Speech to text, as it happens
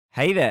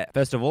Hey there.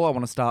 First of all, I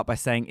want to start by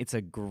saying it's a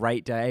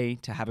great day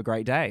to have a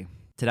great day.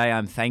 Today,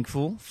 I'm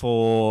thankful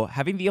for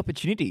having the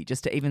opportunity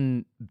just to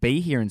even be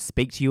here and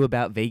speak to you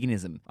about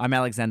veganism. I'm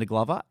Alexander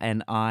Glover,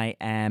 and I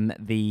am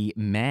the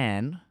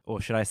man,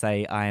 or should I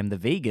say, I am the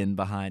vegan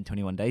behind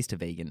 21 Days to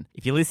Vegan.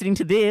 If you're listening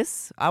to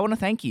this, I want to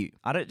thank you.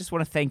 I don't just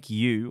want to thank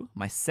you,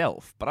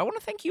 myself, but I want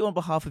to thank you on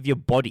behalf of your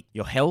body,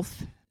 your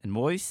health, and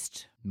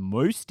most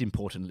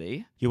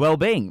importantly, your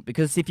well-being.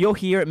 Because if you're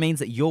here, it means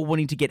that you're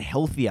wanting to get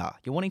healthier.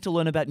 You're wanting to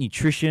learn about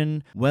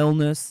nutrition,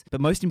 wellness, but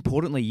most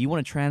importantly, you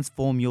want to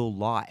transform your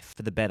life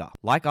for the better.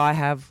 Like I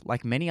have,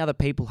 like many other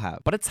people have.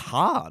 But it's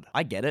hard.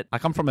 I get it. I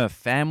come from a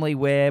family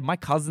where my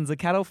cousins are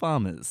cattle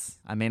farmers.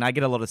 I mean, I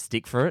get a lot of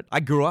stick for it.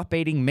 I grew up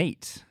eating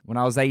meat. When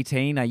I was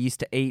 18, I used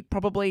to eat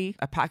probably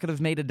a packet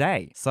of meat a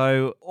day.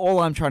 So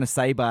all I'm trying to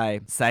say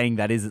by saying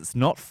that is it's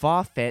not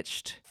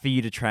far-fetched for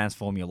you to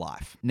transform your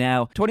life.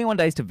 Now, 21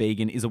 Days to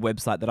Vegan is a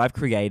website that I've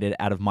created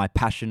out of my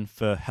passion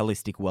for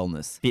holistic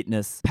wellness,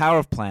 fitness, power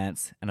of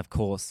plants, and of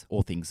course,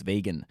 all things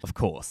vegan. Of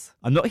course,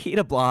 I'm not here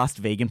to blast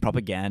vegan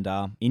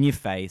propaganda in your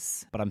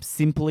face, but I'm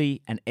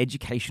simply an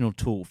educational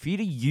tool for you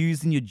to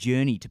use in your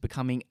journey to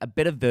becoming a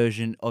better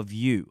version of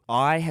you.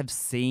 I have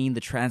seen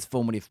the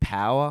transformative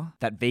power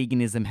that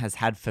veganism has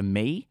had for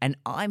me, and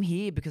I'm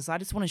here because I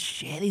just want to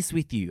share this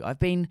with you. I've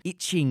been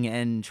itching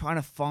and trying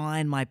to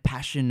find my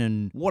passion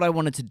and what I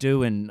wanted to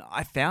do, and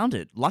I found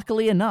it,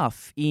 luckily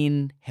enough,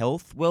 in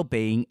health,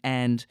 well-being,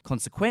 and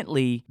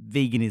consequently,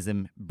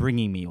 veganism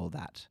bringing me all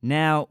that.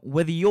 Now,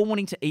 whether you're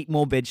wanting to eat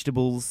more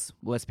vegetables,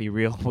 let's be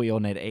real, we all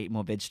need to eat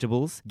more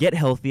vegetables, get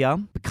healthier,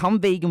 become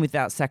vegan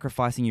without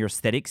sacrificing your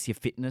aesthetics, your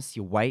fitness,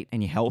 your weight,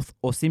 and your health,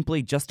 or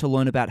simply just to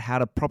learn about how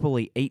to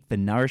properly eat for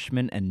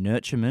nourishment and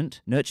nurturement.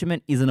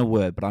 Nurturement isn't a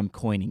word, but I'm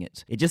coining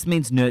it. It just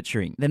means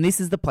nurturing. Then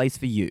this is the place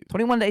for you.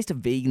 21 Days to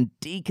Vegan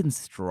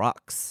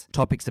deconstructs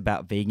topics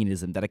about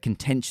veganism that are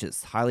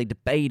contentious, highly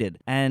debated,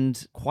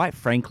 and quite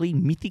frankly,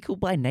 mythical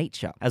by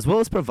nature, as well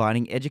as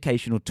providing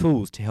educational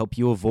tools to help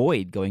you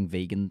avoid going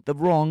vegan the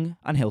wrong,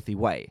 unhealthy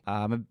way.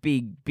 I'm a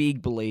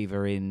big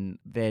believer in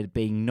there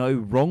being no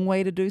wrong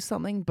way to do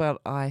something,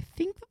 but I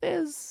think that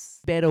there's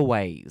better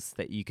ways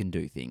that you can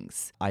do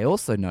things. I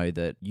also know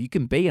that you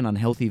can be an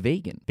unhealthy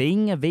vegan.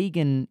 Being a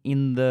vegan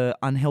in the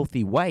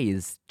unhealthy way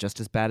is just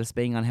as bad as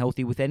being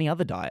unhealthy with any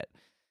other diet.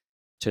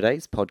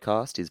 Today's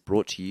podcast is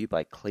brought to you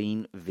by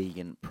Clean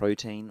Vegan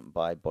Protein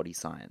by Body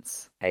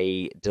Science,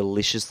 a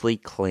deliciously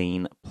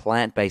clean,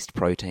 plant-based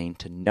protein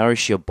to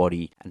nourish your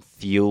body and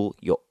fuel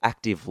your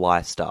active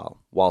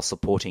lifestyle while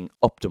supporting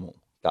optimal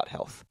gut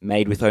health.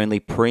 Made with only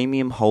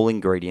premium whole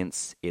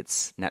ingredients,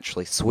 it's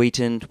naturally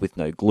sweetened with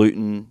no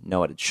gluten,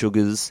 no added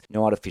sugars,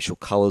 no artificial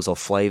colors or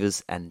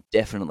flavors, and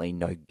definitely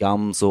no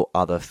gums or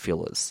other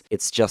fillers.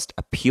 It's just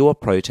a pure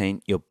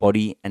protein your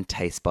body and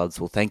taste buds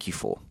will thank you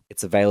for.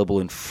 It's available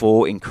in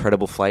 4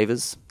 incredible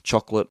flavors: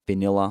 chocolate,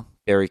 vanilla,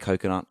 berry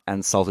coconut,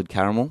 and salted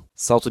caramel.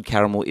 Salted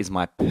caramel is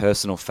my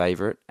personal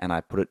favorite, and I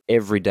put it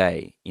every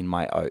day in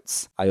my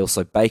oats. I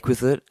also bake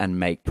with it and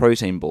make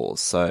protein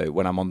balls, so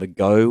when I'm on the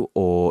go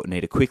or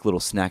need a quick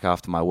little snack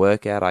after my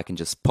workout, I can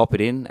just pop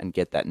it in and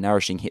get that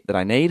nourishing hit that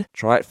I need.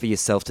 Try it for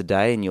yourself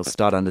today, and you'll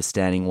start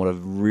understanding what a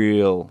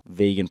real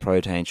vegan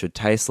protein should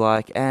taste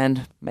like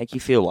and make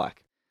you feel like.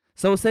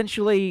 So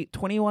essentially,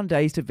 21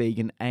 Days to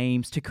Vegan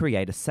aims to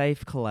create a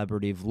safe,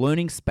 collaborative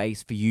learning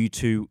space for you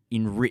to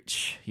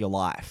enrich your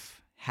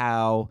life.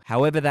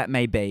 However that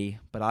may be,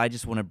 but I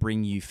just want to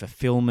bring you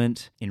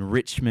fulfillment,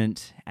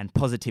 enrichment, and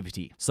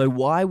positivity. So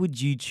why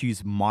would you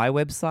choose my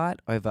website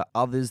over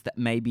others that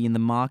may be in the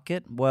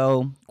market?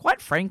 Well, quite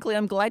frankly,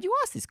 I'm glad you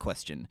asked this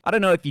question. I don't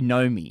know if you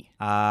know me.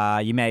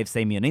 You may have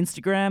seen me on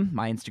Instagram.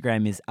 My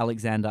Instagram is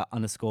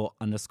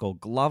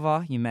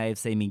Alexander__Glover. You may have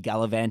seen me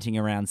gallivanting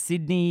around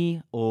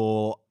Sydney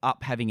or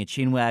up having a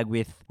chinwag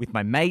with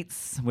my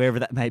mates, wherever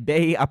that may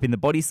be, up in the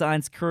Body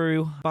Science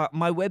crew. But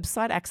my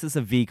website acts as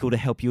a vehicle to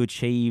help you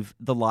achieve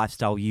the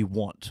lifestyle you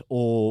want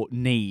or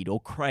need or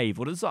crave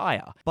or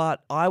desire.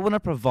 But I want to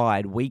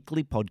provide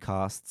weekly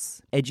podcasts,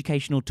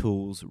 educational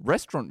tools,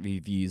 restaurant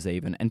reviews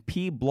even, and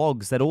peer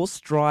blogs that all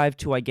strive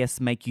to, I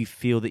guess, make you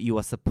feel that you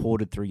are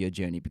supported through your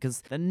journey.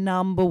 Because the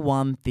number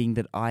one thing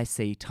that I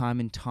see time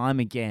and time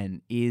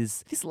again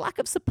is this lack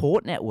of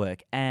support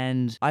network.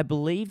 And I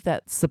believe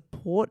that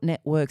support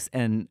networks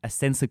and a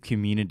sense of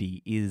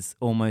community is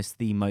almost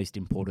the most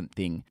important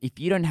thing. If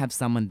you don't have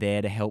someone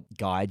there to help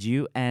guide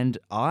you, and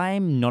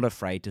I'm not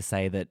afraid to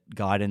say that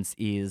guidance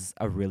is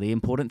a really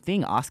important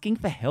thing. Asking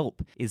for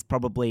help is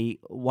probably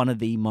one of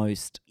the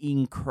most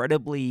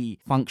incredibly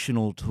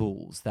functional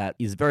tools that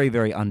is very,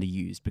 very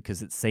underused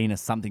because it's seen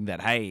as something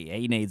that, hey,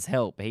 he needs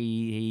help.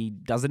 He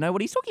doesn't know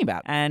what he's talking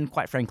about. And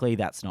quite frankly,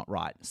 that's not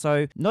right.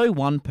 So no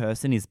one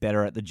person is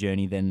better at the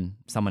journey than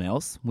someone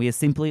else. We are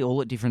simply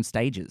all at different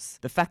stages.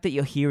 The fact that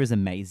you're here is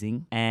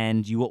amazing,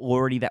 and you are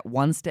already that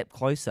one step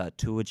closer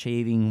to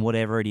achieving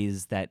whatever it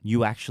is that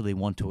you actually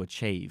want to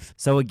achieve.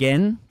 So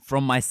again,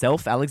 from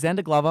myself,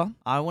 Alexander Glover, Glover,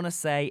 I want to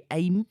say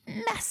a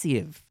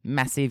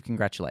massive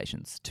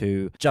congratulations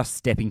to just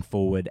stepping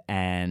forward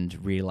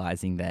and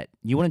realizing that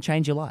you want to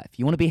change your life.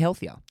 You want to be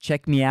healthier.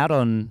 Check me out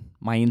on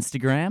my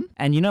Instagram.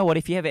 And you know what?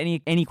 If you have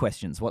any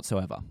questions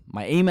whatsoever,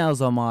 my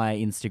email's on my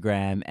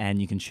Instagram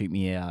and you can shoot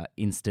me an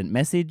instant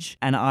message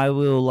and I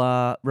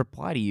will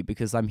reply to you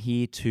because I'm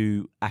here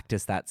to act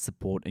as that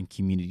support and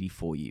community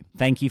for you.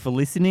 Thank you for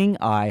listening.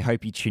 I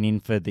hope you tune in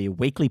for the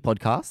weekly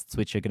podcasts,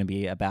 which are going to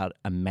be about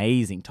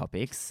amazing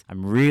topics.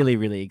 I'm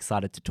really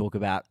excited to talk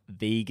about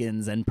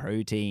vegans and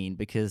protein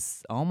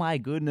because, oh my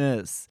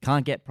goodness,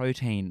 can't get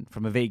protein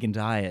from a vegan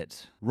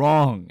diet.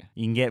 Wrong.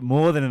 You can get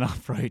more than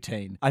enough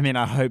protein. I mean,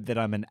 I hope that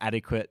I'm an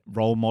adequate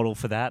role model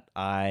for that.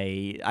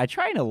 I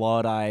train a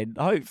lot. I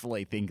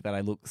hopefully think that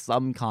I look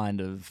some kind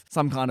of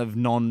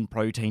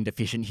non-protein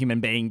deficient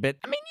human being, but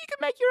I mean, you can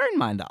make your own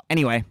mind up.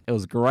 Anyway, it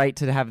was great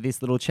to have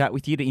this little chat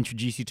with you to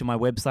introduce you to my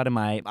website and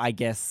my, I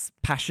guess,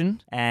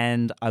 passion,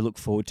 and I look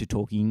forward to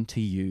talking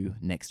to you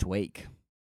next week.